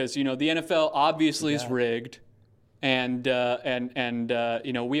 Because, the NFL obviously is rigged. And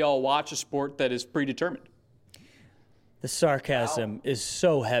we all watch a sport that is predetermined. The sarcasm is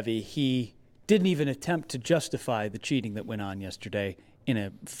so heavy. He didn't even attempt to justify the cheating that went on yesterday in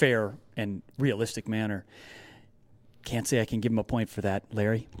a fair and realistic manner. Can't say I can give him a point for that,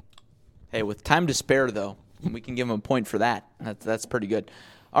 Larry. Hey, with time to spare, though, we can give him a point for that. That's pretty good.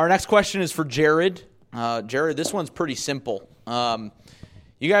 Our next question is for Jared. Jared, this one's pretty simple.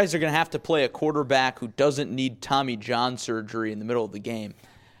 You guys are going to have to play a quarterback who doesn't need Tommy John surgery in the middle of the game.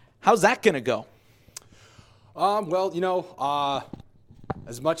 How's that going to go?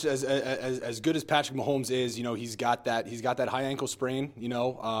 As much as good as Patrick Mahomes is, he's got that high ankle sprain.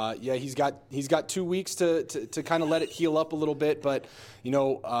 He's got 2 weeks to kind of let it heal up a little bit. But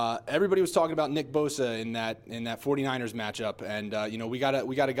everybody was talking about Nick Bosa in that 49ers matchup, and we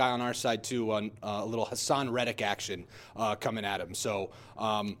got a guy on our side too, on a little Hassan Reddick action coming at him. So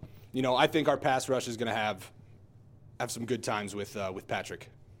I think our pass rush is going to have some good times with Patrick.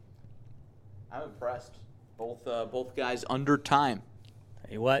 I'm impressed. Both guys under time.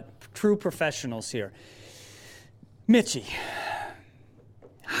 Tell you what, true professionals here. Michie,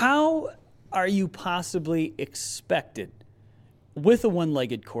 how are you possibly expected with a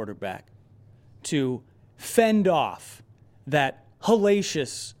one-legged quarterback to fend off that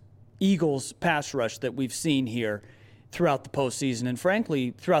hellacious Eagles pass rush that we've seen here throughout the postseason and,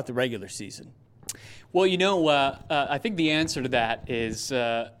 frankly, throughout the regular season? Well, I think the answer to that is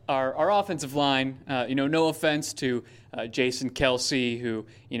our offensive line. No offense to Jason Kelce, who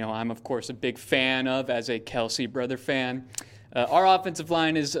I'm of course a big fan of as a Kelce brother fan. Our offensive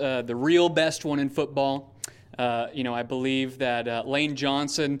line is the real best one in football. I believe that Lane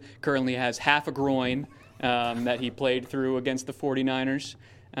Johnson currently has half a groin that he played through against the 49ers.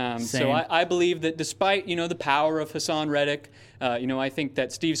 So I believe that despite, the power of Hassan Reddick, I think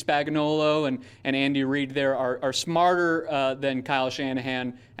that Steve Spagnuolo and Andy Reid there are smarter than Kyle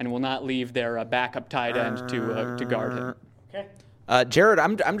Shanahan and will not leave their backup tight end to guard him. Okay. Jared,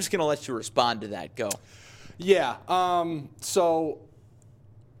 I'm just going to let you respond to that. Go. Yeah. So,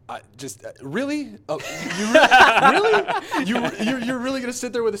 really? You're really going to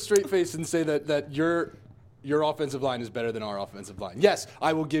sit there with a straight face and say that your offensive line is better than our offensive line? Yes,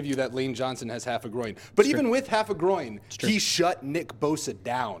 I will give you that Lane Johnson has half a groin. But even with half a groin, he shut Nick Bosa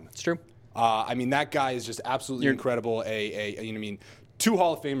down. It's true. That guy is just absolutely incredible. Two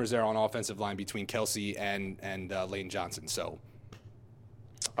Hall of Famers there on offensive line between Kelce and Lane Johnson. So,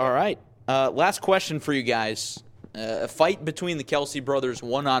 all right. Last question for you guys. A fight between the Kelce brothers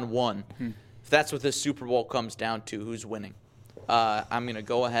one-on-one. If that's what this Super Bowl comes down to, who's winning? I'm going to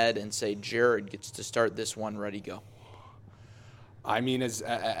go ahead and say Jared gets to start this one. Ready, go. I mean,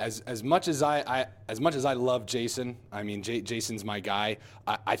 as much as I love Jason, Jason's my guy.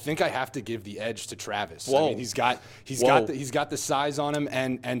 I think I have to give the edge to Travis. Whoa. I mean, he's got the size on him,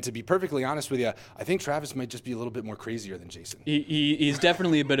 and to be perfectly honest with you, I think Travis might just be a little bit more crazier than Jason. He's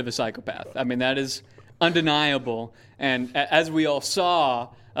definitely a bit of a psychopath. I mean, that is undeniable. And as we all saw,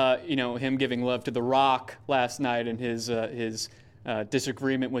 him giving love to The Rock last night and his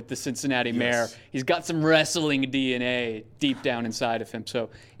disagreement with the Cincinnati mayor. He's got some wrestling DNA deep down inside of him. So,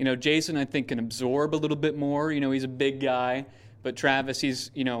 Jason, I think, can absorb a little bit more. He's a big guy. But Travis,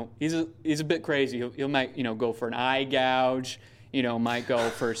 he's a bit crazy. He might, go for an eye gouge. Might go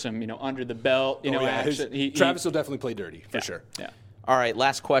for some, under the belt, action. Travis will definitely play dirty, for sure. Yeah. All right,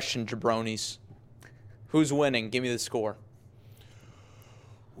 last question, jabronis. Who's winning? Give me the score.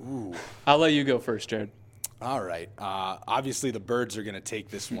 Ooh. I'll let you go first, Jared. All right. Obviously, the Birds are going to take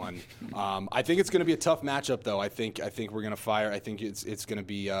this one. I think it's going to be a tough matchup, though. I think we're going to fire. I think it's going to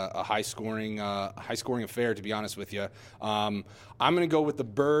be a high scoring affair. To be honest with you, I'm going to go with the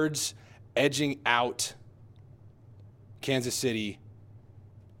Birds edging out Kansas City,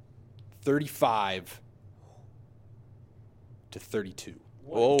 35-32.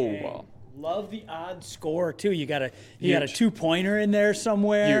 Whoa. Wow. Love the odd score too. You got a 2-pointer in there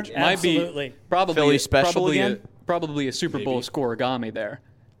somewhere. Huge. Absolutely. Might be probably Philly special probably a Super Bowl scoregami there.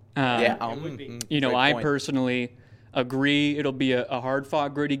 It would be. I personally agree. It'll be a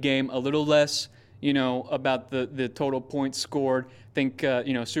hard-fought, gritty game. A little less, about the total points scored. I think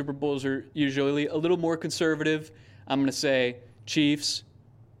Super Bowls are usually a little more conservative. I'm going to say Chiefs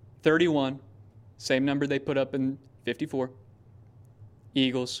 31, same number they put up in 54.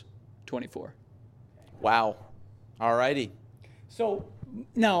 Eagles 24. Wow. All righty. So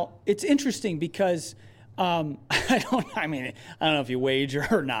now it's interesting because I don't know if you wager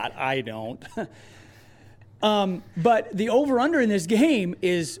or not. I don't. But the over-under in this game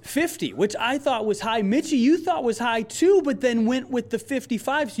is 50, which I thought was high. Michie, you thought was high too, but then went with the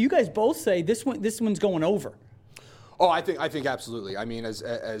 55. So you guys both say this one's going over. Oh, I think absolutely. I mean,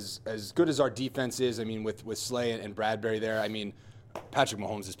 as good as our defense is, with Slay and Bradbury there, Patrick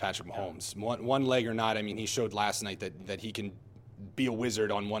Mahomes is Patrick Mahomes. One leg or not, he showed last night that he can be a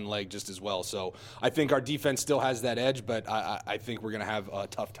wizard on one leg just as well. So I think our defense still has that edge, but I think we're going to have a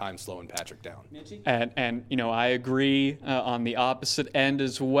tough time slowing Patrick down. And I agree on the opposite end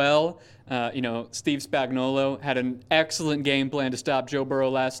as well. Steve Spagnuolo had an excellent game plan to stop Joe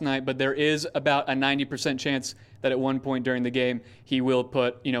Burrow last night, but there is about a 90% chance that at one point during the game he will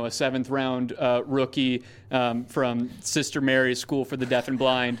put, a 7th-round rookie from Sister Mary's School for the Deaf and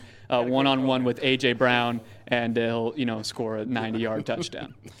Blind one-on-one with A.J. Brown, and he'll, score a 90-yard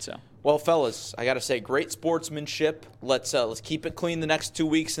touchdown. So. Well, fellas, I got to say, great sportsmanship. Let's keep it clean the next 2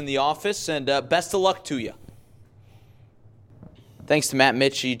 weeks in the office, and best of luck to you. Thanks to Matt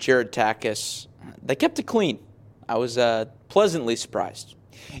Michie, Jared Takacs. They kept it clean. I was pleasantly surprised.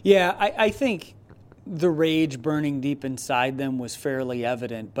 Yeah, I think the rage burning deep inside them was fairly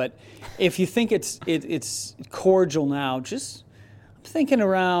evident. But if you think it's cordial now, I'm thinking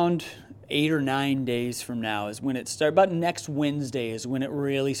around 8 or 9 days from now is when it starts. About next Wednesday is when it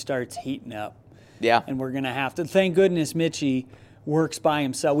really starts heating up. Yeah. And we're going to have to, thank goodness Michie works by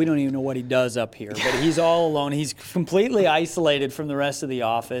himself. We don't even know what he does up here, but he's all alone. He's completely isolated from the rest of the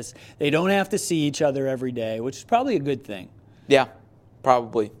office. They don't have to see each other every day, which is probably a good thing. Yeah.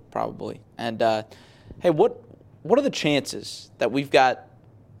 Probably. And hey, what are the chances that we've got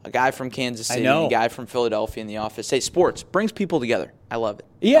a guy from Kansas City and a guy from Philadelphia in the office? Hey, sports brings people together. I love it.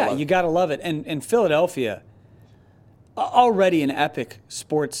 Yeah, you got to love it. And Philadelphia, already an epic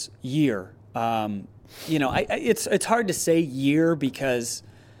sports year. It's hard to say year because,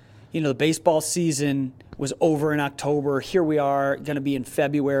 the baseball season was over in October. Here we are, going to be in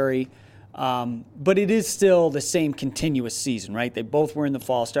February. But it is still the same continuous season, right? They both were in the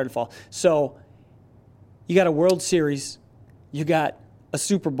fall, started fall. So you got a World Series, you got a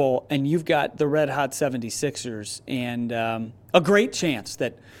Super Bowl, and you've got the red hot 76ers, and a great chance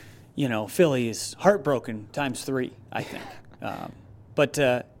that, Philly is heartbroken times 3, I think. But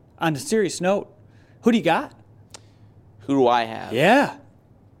on a serious note, who do you got? Who do I have? Yeah.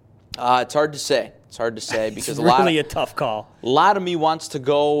 It's hard to say. Because it's really a tough call. A lot of me wants to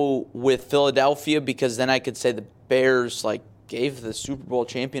go with Philadelphia because then I could say the Bears gave the Super Bowl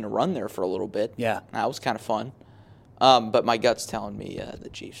champion a run there for a little bit. Yeah. That was kind of fun. But my gut's telling me the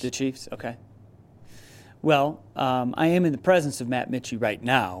Chiefs. The Chiefs, okay. Well, I am in the presence of Matt Michie right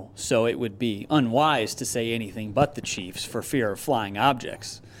now, so it would be unwise to say anything but the Chiefs for fear of flying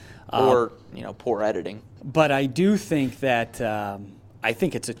objects. Or, poor editing. But I do think that I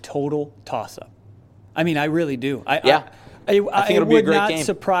think it's a total toss-up. I mean, I really do. I think it'll be a great game. It would not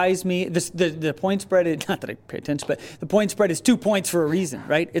surprise me. The point spread is, not that I pay attention, but the point spread is 2 points for a reason,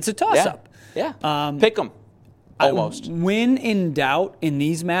 right? It's a toss-up. Yeah. Pick them. Almost. When in doubt in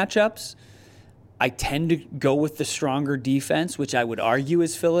these matchups, I tend to go with the stronger defense, which I would argue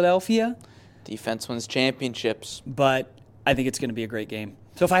is Philadelphia. Defense wins championships. But I think it's going to be a great game.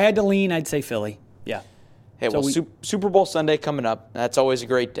 So if I had to lean, I'd say Philly. Yeah. Hey, Super Bowl Sunday coming up. That's always a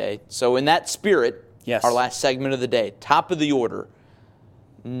great day. So in that spirit, yes. Our last segment of the day, top of the order,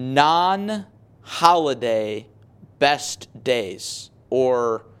 non-holiday best days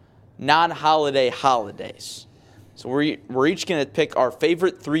or non-holiday holidays. So we're each going to pick our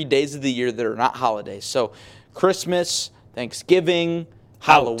favorite 3 days of the year that are not holidays. So Christmas, Thanksgiving,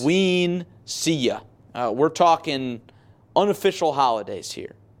 Halloween, see ya. We're talking unofficial holidays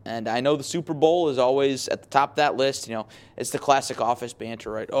here. And I know the Super Bowl is always at the top of that list. It's the classic office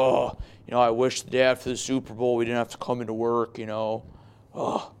banter, right? Oh, I wish the day after the Super Bowl we didn't have to come into work,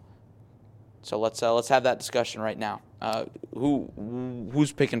 Oh. So let's have that discussion right now.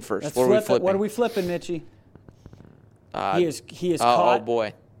 Who's picking first? What are we flipping? What are we flipping, Michie? He is caught. Oh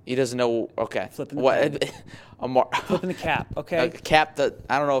boy, he doesn't know. Okay, flipping the flipping the cap. Okay, a cap that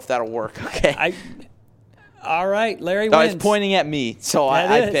I don't know if that'll work. Okay. All right, Larry wins. He's pointing at me, so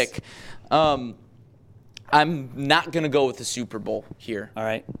I pick. I'm not going to go with the Super Bowl here. All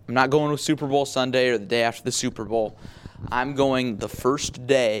right. I'm not going with Super Bowl Sunday or the day after the Super Bowl. I'm going the first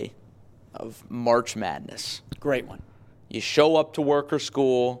day of March Madness. Great one. You show up to work or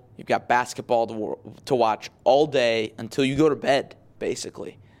school. You've got basketball to watch all day until you go to bed,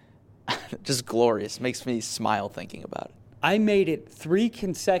 basically. Just glorious. Makes me smile thinking about it. I made it 3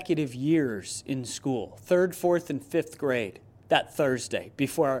 consecutive years in school, 3rd, 4th, and 5th grade, that Thursday,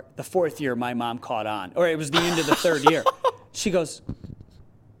 before the 4th year my mom caught on. Or it was the end of the 3rd year. She goes,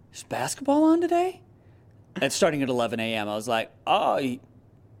 is basketball on today? And starting at 11 a.m., I was like, oh,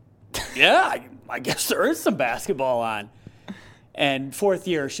 yeah, I guess there is some basketball on. And 4th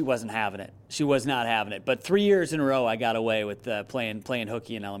year, she wasn't having it. She was not having it. But 3 years in a row, I got away with playing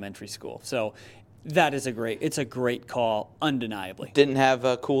hooky in elementary school. So that is it's a great call, undeniably. Didn't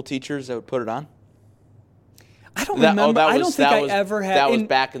have cool teachers that would put it on? I don't remember. I don't think I ever had. That was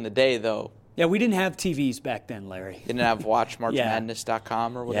back in the day, though. Yeah, we didn't have TVs back then, Larry. Didn't have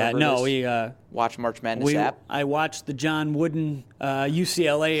WatchMarchMadness.com or whatever. Yeah, no, we Watch March Madness app. I watched the John Wooden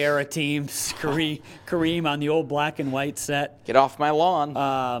UCLA era teams, Kareem on the old black and white set. Get off my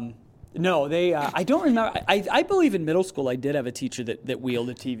lawn. No, they. I don't remember. I believe in middle school I did have a teacher that wheeled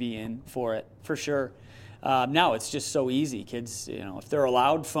a TV in for it, for sure. Now it's just so easy. Kids, if they're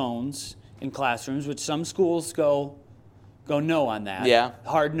allowed phones in classrooms, which some schools go no on that. Yeah.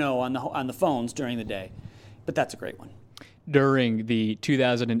 Hard no on the phones during the day. But that's a great one. During the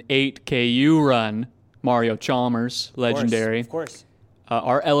 2008 KU run, Mario Chalmers, legendary. Of course.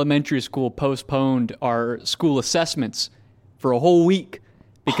 Our elementary school postponed our school assessments for a whole week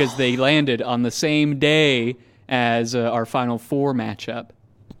because they landed on the same day as our Final Four matchup.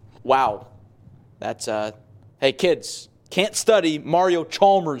 Wow. That's, hey, kids, can't study, Mario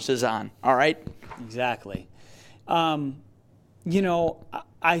Chalmers is on, all right? Exactly.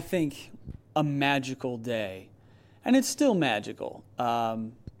 I think a magical day, and it's still magical,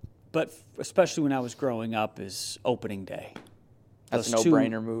 but especially when I was growing up, is opening day. That's a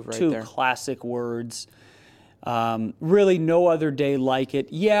no-brainer move right there. Two classic words. Really no other day like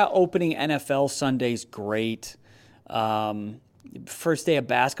it. Yeah, opening NFL Sunday's great. First day of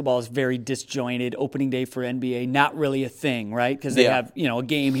basketball is very disjointed. Opening day for NBA, not really a thing, right? Because they have, a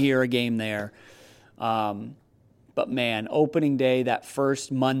game here, a game there. But man, opening day, that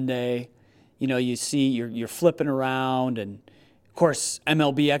first Monday, you see you're flipping around, and of course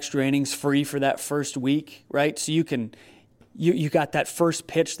MLB extra innings free for that first week, right? So you got that first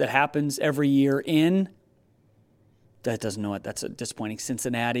pitch that happens every year in. That doesn't know what that's a disappointing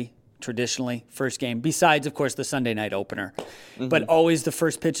Cincinnati. Traditionally, first game, besides, of course, the Sunday night opener. Mm-hmm. But always the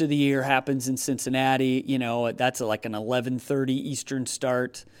first pitch of the year happens in Cincinnati. That's like an 11:30 Eastern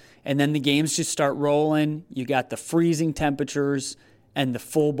start. And then the games just start rolling. You got the freezing temperatures and the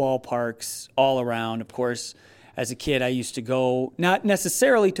full ballparks all around. Of course, as a kid, I used to go, not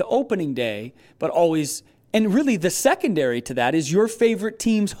necessarily to opening day, but always, and really the secondary to that is your favorite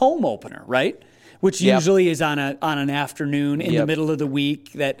team's home opener, right? Which usually is on an afternoon in the middle of the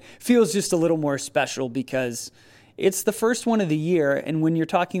week that feels just a little more special because it's the first one of the year. And when you're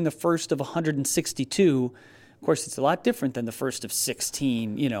talking the first of 162, of course, it's a lot different than the first of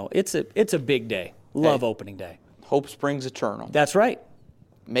 16. It's a big day. Love opening day. Hope springs eternal. That's right.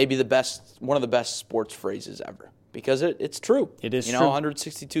 Maybe one of the best sports phrases ever. Because it's true. It is true.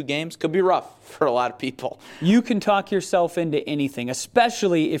 162 games could be rough for a lot of people. You can talk yourself into anything,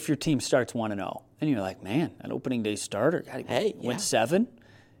 especially if your team starts 1-0. And you're like, man, an opening day starter. Went 7.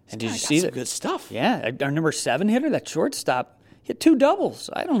 And did you see that? Good stuff. Yeah, our number 7 hitter, that shortstop, hit 2 doubles.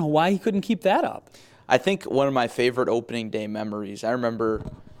 I don't know why he couldn't keep that up. I think one of my favorite opening day memories, I remember,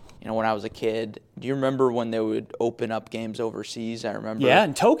 when I was a kid, do you remember when they would open up games overseas? I remember. Yeah,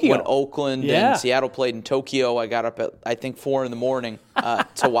 in Tokyo. When Oakland and Seattle played in Tokyo, I got up at, I think, 4 in the morning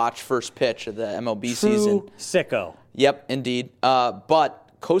to watch first pitch of the MLB season. Sicko. Yep, indeed. But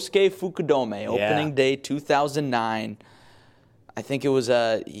Kosuke Fukudome, opening day 2009. I think it was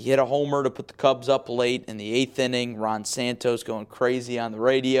he hit a homer to put the Cubs up late in the 8th inning. Ron Santos going crazy on the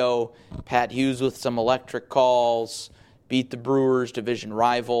radio. Pat Hughes with some electric calls. Beat the Brewers, division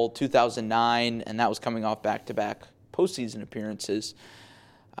rival, 2009, and that was coming off back-to-back postseason appearances.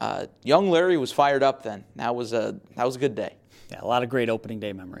 Young Larry was fired up then. That was a good day. Yeah, a lot of great opening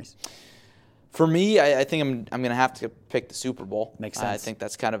day memories. For me, I think I'm going to have to pick the Super Bowl. Makes sense. I think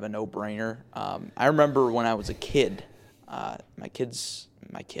that's kind of a no-brainer. I remember when I was a kid, my kids,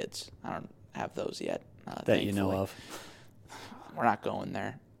 I don't have those yet. That thankfully. You know of. We're not going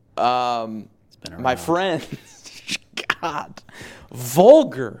there. It's been around. My friends, God,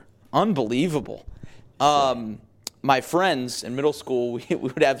 vulgar, unbelievable. My friends in middle school, we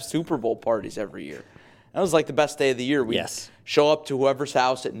would have Super Bowl parties every year. That was like the best day of the year. We'd show up to whoever's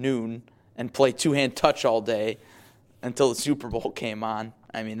house at noon and play two-hand touch all day until the Super Bowl came on.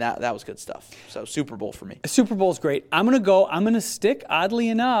 I mean, that was good stuff. So Super Bowl for me. Super Bowl's great. I'm going to stick, oddly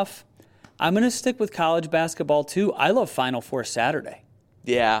enough, with college basketball too. I love Final Four Saturday.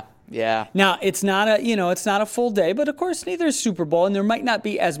 Yeah. Now, it's not a full day, but of course neither is Super Bowl, and there might not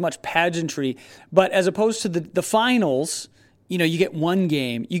be as much pageantry. But as opposed to the finals, you get one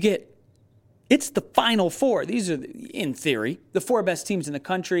game. It's the Final Four. These are, in theory, the 4 best teams in the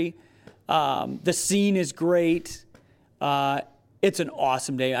country. The scene is great. It's an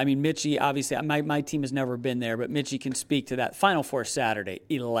awesome day. I mean, Michie, obviously, my team has never been there, but Michie can speak to that. Final Four Saturday,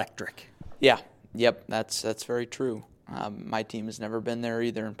 electric. Yeah. Yep. That's very true. My team has never been there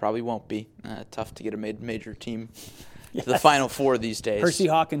either, and probably won't be. Tough to get a major team to the Final Four these days. Percy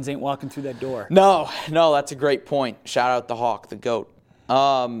Hawkins ain't walking through that door. No, that's a great point. Shout out the Hawk, the GOAT.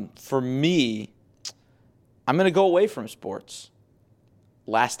 For me, I'm going to go away from sports.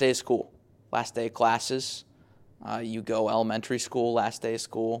 Last day of school, last day of classes. You go elementary school, last day of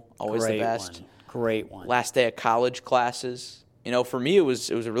school, always the best. Great one. Last day of college classes. For me, it was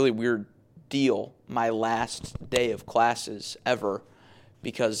a really weird deal, my last day of classes ever,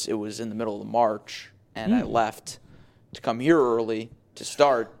 because it was in the middle of March, and I left to come here early to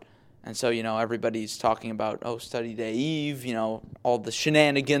start. And so, everybody's talking about, study day eve, all the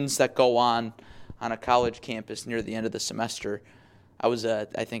shenanigans that go on a college campus near the end of the semester.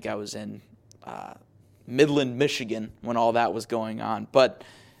 I think I was in Midland, Michigan when all that was going on. But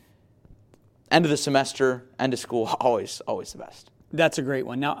end of the semester, end of school, always the best. That's a great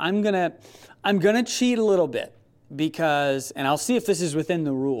one. Now, I'm gonna cheat a little bit because, and I'll see if this is within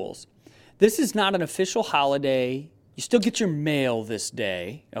the rules. This is not an official holiday. You still get your mail this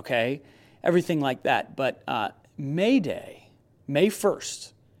day, okay? Everything like that. But May Day, May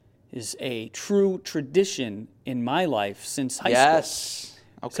 1st, is a true tradition in my life since high school. Yes.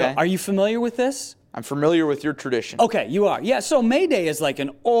 Okay. So are you familiar with this? I'm familiar with your tradition. Okay, you are. Yeah, so May Day is like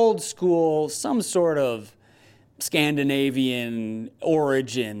an old school, some sort of Scandinavian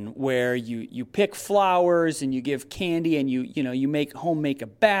origin, where you pick flowers and you give candy and you make a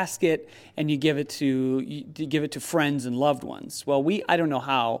basket and you give it to friends and loved ones. Well, I don't know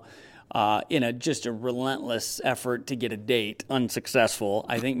how, in just a relentless effort to get a date, unsuccessful.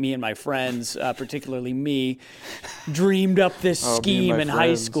 I think me and my friends, particularly me, dreamed up this scheme in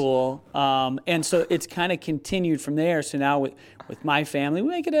high school, and so it's kind of continued from there. So now with my family,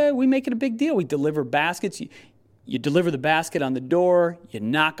 we make it a big deal. We deliver baskets. You deliver the basket on the door, you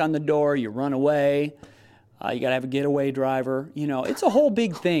knock on the door, you run away. You got to have a getaway driver. It's a whole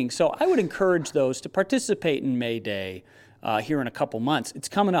big thing. So I would encourage those to participate in May Day here in a couple months. It's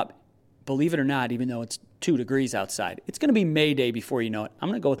coming up, believe it or not, even though it's 2 degrees outside. It's going to be May Day before you know it. I'm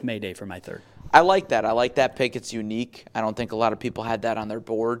going to go with May Day for my third. I like that. I like that pick. It's unique. I don't think a lot of people had that on their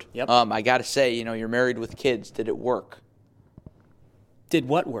board. Yep. I got to say, you're married with kids. Did it work? Did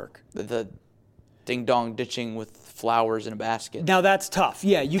what work? The ding-dong ditching with flowers in a basket. Now that's tough.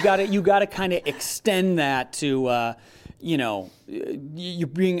 Yeah, you got to kind of extend that to, you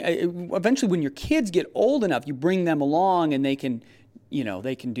bring eventually when your kids get old enough, you bring them along and they can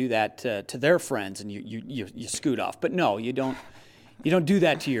do that to their friends and you scoot off. But no, you don't do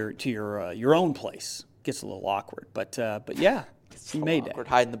that to your own place. It gets a little awkward. But yeah, you made that.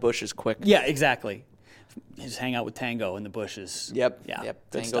 Hide in the bushes quick. Yeah, exactly. Just hang out with Tango in the bushes. Yep. Yeah.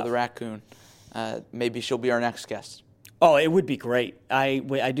 Yep. Good Tango stuff. the raccoon. Maybe she'll be our next guest. Oh, it would be great. I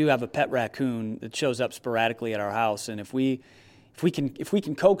do have a pet raccoon that shows up sporadically at our house, and if we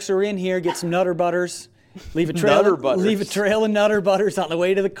can coax her in here, get some Nutter Butters, leave a trail of Nutter Butters on the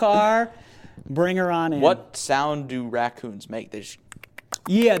way to the car, bring her on in. What sound do raccoons make?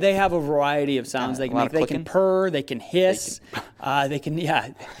 They have a variety of sounds they can make. They can purr, they can hiss, they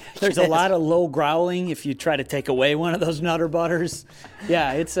can. There's a lot of low growling if you try to take away one of those Nutter Butters.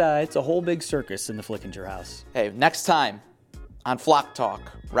 Yeah, it's a whole big circus in the Flickinger house. Hey, next time on Flock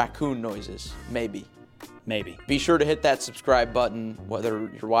Talk, raccoon noises, maybe. Be sure to hit that subscribe button, whether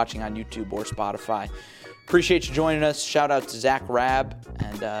you're watching on YouTube or Spotify. Appreciate you joining us. Shout out to Zack Raab,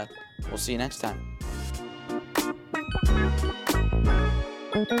 and we'll see you next time.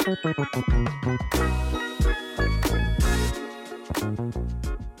 Thank you.